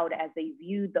aloud as they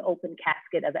viewed the open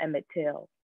casket of Emmett Till.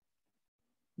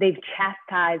 They've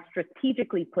chastised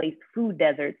strategically placed food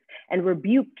deserts and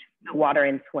rebuked the water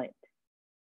in Swint.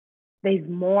 They've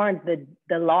mourned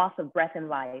the loss of breath and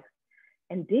life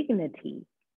and dignity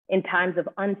in times of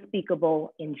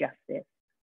unspeakable injustice.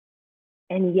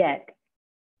 And yet,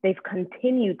 they've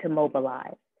continued to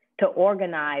mobilize, to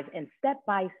organize, and step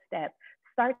by step,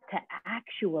 start to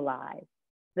actualize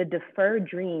the deferred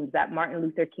dreams that Martin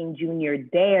Luther King Jr.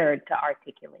 dared to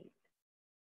articulate.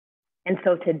 And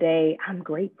so today, I'm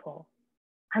grateful.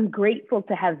 I'm grateful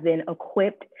to have been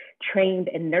equipped, trained,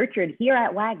 and nurtured here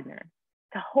at Wagner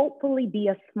to hopefully be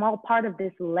a small part of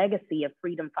this legacy of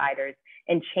freedom fighters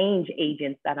and change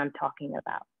agents that I'm talking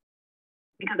about.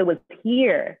 Because it was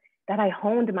here that I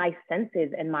honed my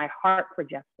senses and my heart for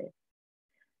justice.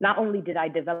 Not only did I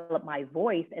develop my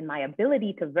voice and my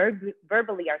ability to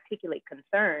verbally articulate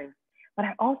concerns, but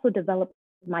I also developed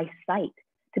my sight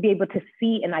to be able to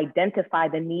see and identify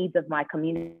the needs of my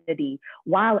community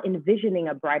while envisioning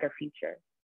a brighter future.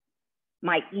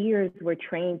 My ears were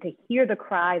trained to hear the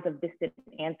cries of distant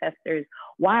ancestors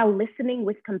while listening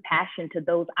with compassion to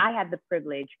those I had the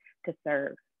privilege to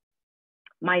serve.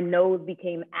 My nose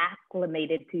became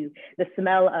acclimated to the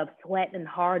smell of sweat and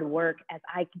hard work as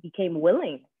I became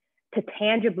willing to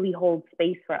tangibly hold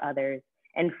space for others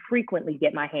and frequently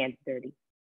get my hands dirty.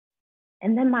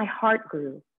 And then my heart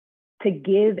grew to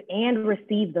give and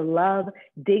receive the love,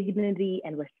 dignity,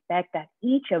 and respect that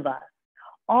each of us,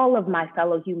 all of my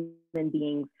fellow human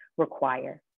beings,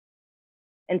 require.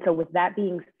 And so with that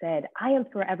being said, I am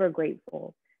forever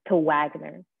grateful to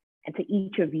Wagner and to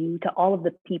each of you, to all of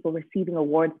the people receiving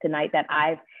awards tonight that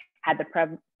I've had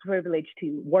the privilege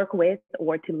to work with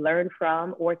or to learn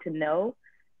from or to know.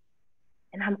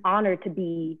 And I'm honored to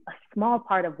be a small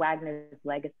part of Wagner's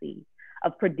legacy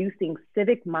of producing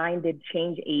civic-minded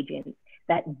change agents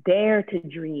that dare to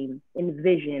dream,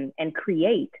 envision, and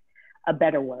create a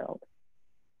better world.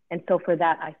 And so for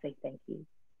that, I say thank you.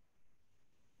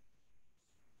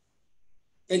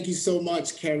 Thank you so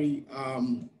much, Kerri.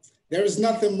 There is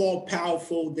nothing more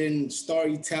powerful than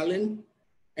storytelling,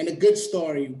 and a good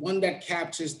story, one that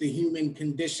captures the human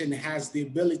condition, has the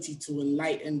ability to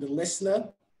enlighten the listener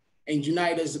and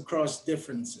unite us across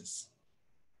differences.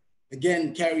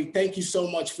 Again, Kerri, thank you so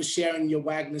much for sharing your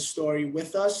Wagner story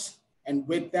with us, and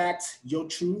with that, your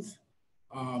truth.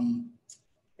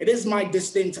 It is my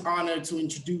distinct honor to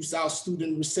introduce our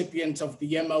student recipient of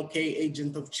the MLK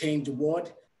Agent of Change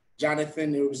Award,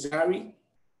 Jonathan Irizarry.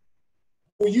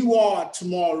 Who you are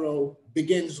tomorrow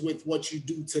begins with what you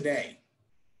do today.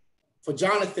 For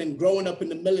Jonathan, growing up in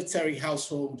the military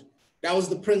household, that was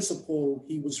the principle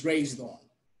he was raised on.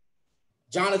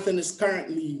 Jonathan is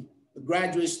currently a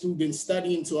graduate student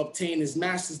studying to obtain his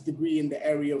master's degree in the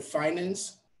area of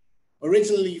finance.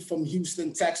 Originally from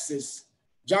Houston, Texas,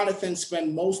 Jonathan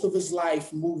spent most of his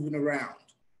life moving around,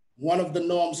 one of the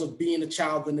norms of being a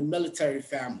child in a military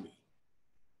family.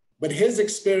 But his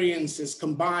experiences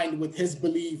combined with his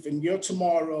belief in your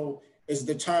tomorrow is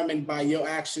determined by your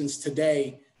actions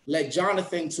today led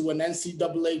Jonathan to an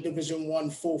NCAA Division I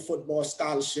full football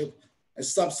scholarship and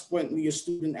subsequently a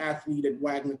student athlete at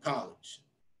Wagner College.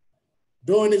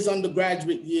 During his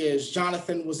undergraduate years,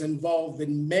 Jonathan was involved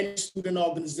in many student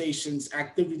organizations,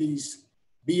 activities,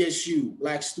 BSU,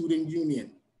 Black Student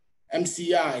Union,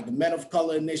 MCI, the Men of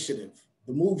Color Initiative,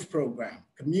 the MOVE program,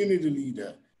 community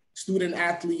leader, Student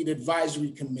Athlete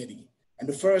Advisory Committee, and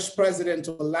the first president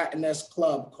of a Latinx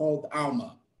club called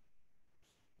Alumna.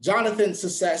 Jonathan's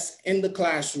success in the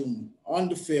classroom, on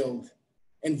the field,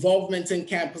 involvement in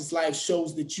campus life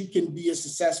shows that you can be a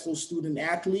successful student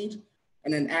athlete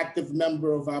and an active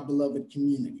member of our beloved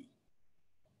community.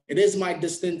 It is my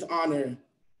distinct honor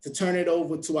to turn it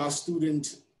over to our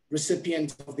student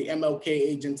recipient of the MLK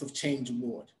Agents of Change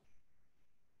Award.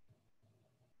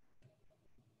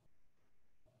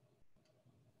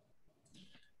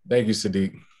 Thank you,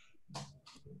 Sadiq.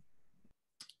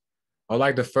 I'd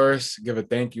like to first give a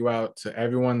thank you out to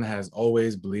everyone that has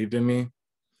always believed in me,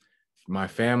 my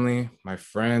family, my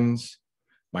friends,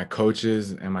 my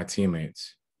coaches, and my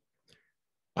teammates.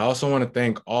 I also want to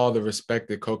thank all the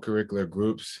respected co-curricular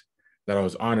groups that I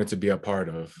was honored to be a part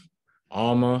of,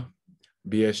 Alma,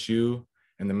 BSU,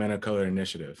 and the Men of Color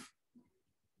Initiative.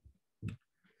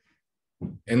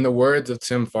 In the words of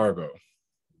Tim Fargo,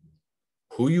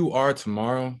 Who you are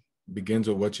tomorrow begins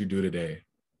with what you do today.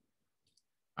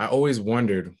 I always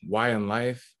wondered why in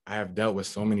life I have dealt with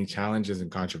so many challenges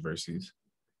and controversies.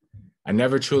 I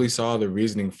never truly saw the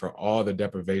reasoning for all the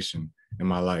deprivation in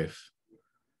my life.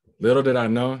 Little did I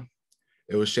know,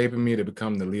 it was shaping me to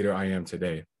become the leader I am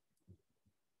today.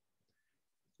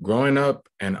 Growing up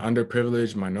an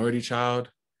underprivileged minority child,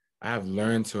 I have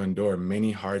learned to endure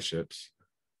many hardships,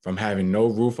 from having no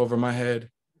roof over my head,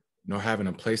 nor having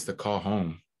a place to call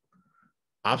home.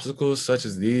 Obstacles such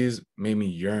as these made me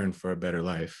yearn for a better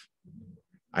life.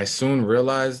 I soon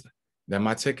realized that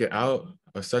my ticket out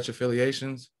of such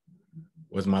affiliations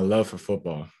was my love for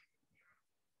football.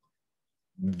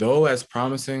 Though as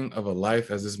promising of a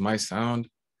life as this might sound,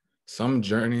 some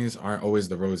journeys aren't always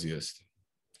the rosiest,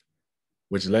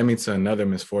 which led me to another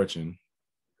misfortune.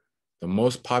 The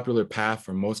most popular path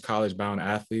for most college-bound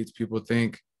athletes, people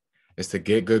think, is to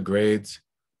get good grades,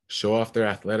 show off their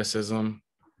athleticism,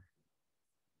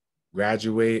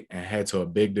 graduate, and head to a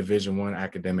big Division I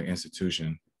academic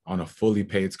institution on a fully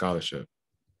paid scholarship.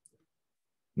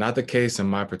 Not the case in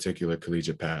my particular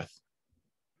collegiate path.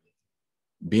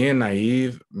 Being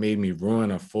naive made me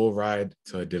ruin a full ride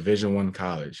to a Division I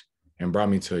college and brought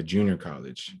me to a junior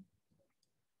college.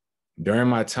 During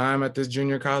my time at this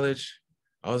junior college,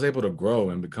 I was able to grow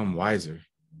and become wiser.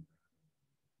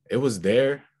 It was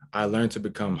there I learned to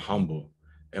become humble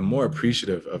and more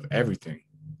appreciative of everything.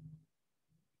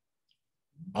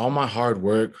 All my hard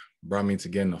work brought me to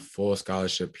getting a full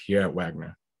scholarship here at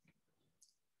Wagner.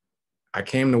 I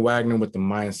came to Wagner with the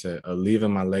mindset of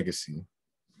leaving my legacy,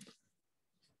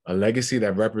 a legacy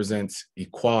that represents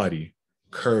equality,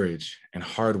 courage, and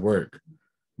hard work,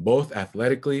 both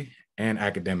athletically and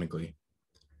academically.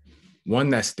 One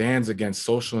that stands against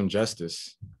social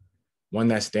injustice, one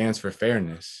that stands for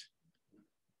fairness.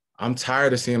 I'm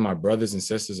tired of seeing my brothers and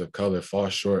sisters of color fall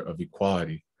short of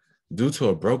equality due to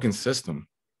a broken system.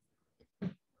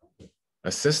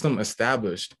 A system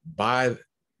established by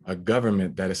a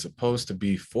government that is supposed to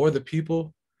be for the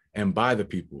people and by the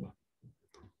people.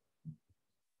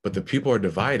 But the people are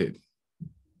divided.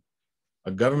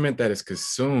 A government that is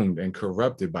consumed and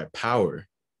corrupted by power,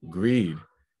 greed,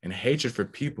 and hatred for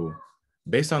people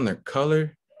based on their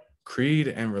color, creed,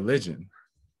 and religion.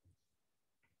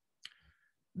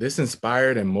 This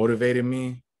inspired and motivated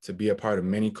me to be a part of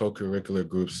many co-curricular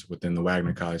groups within the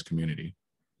Wagner College community.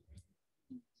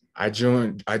 I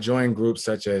joined groups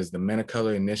such as the Men of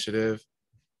Color Initiative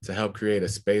to help create a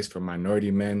space for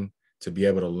minority men to be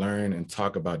able to learn and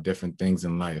talk about different things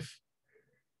in life.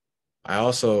 I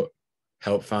also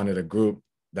helped founded a group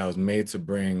that was made to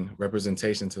bring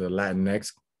representation to the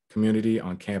Latinx community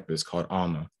on campus called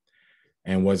Alumna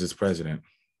and was its president.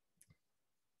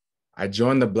 I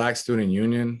joined the Black Student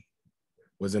Union,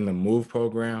 was in the MOVE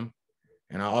program,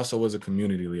 and I also was a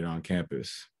community leader on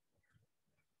campus.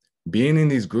 Being in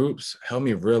these groups helped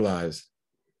me realize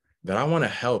that I want to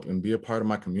help and be a part of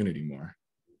my community more.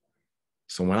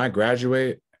 So when I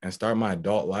graduate and start my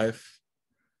adult life,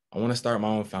 I want to start my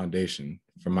own foundation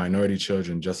for minority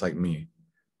children just like me,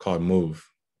 called MOVE,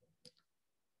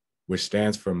 which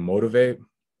stands for Motivate,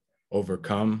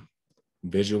 Overcome,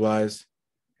 Visualize,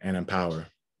 and Empower.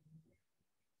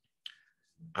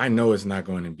 I know it's not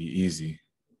going to be easy,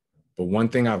 but one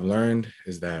thing I've learned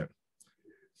is that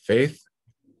faith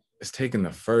is taking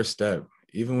the first step,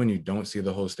 even when you don't see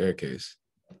the whole staircase.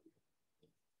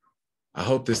 I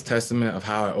hope this testament of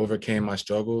how I overcame my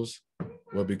struggles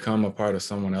will become a part of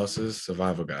someone else's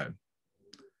survival guide.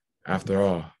 After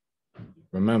all,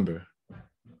 remember,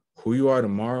 who you are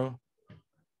tomorrow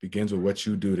begins with what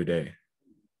you do today.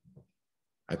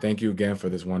 I thank you again for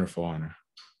this wonderful honor.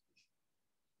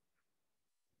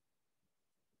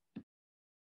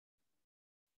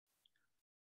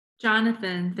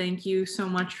 Jonathan, thank you so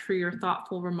much for your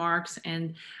thoughtful remarks,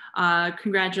 and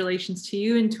congratulations to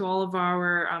you and to all of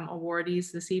our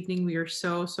awardees this evening. We are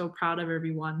so proud of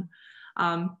everyone.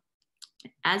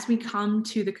 As we come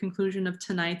to the conclusion of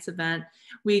tonight's event,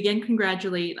 we again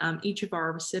congratulate each of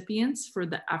our recipients for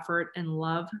the effort and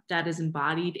love that is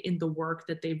embodied in the work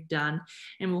that they've done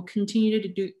and will continue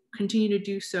to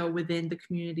do so within the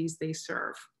communities they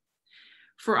serve.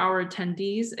 For our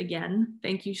attendees, again,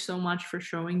 thank you so much for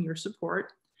showing your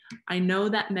support. I know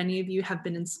that many of you have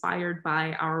been inspired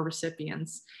by our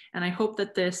recipients, and I hope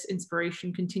that this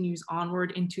inspiration continues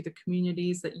onward into the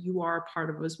communities that you are a part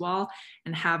of as well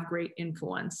and have great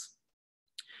influence.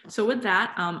 So with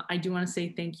that, I do want to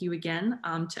say thank you again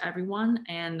to everyone,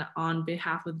 and on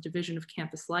behalf of the Division of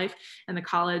Campus Life and the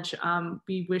college,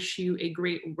 we wish you a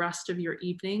great rest of your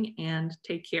evening and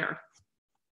take care.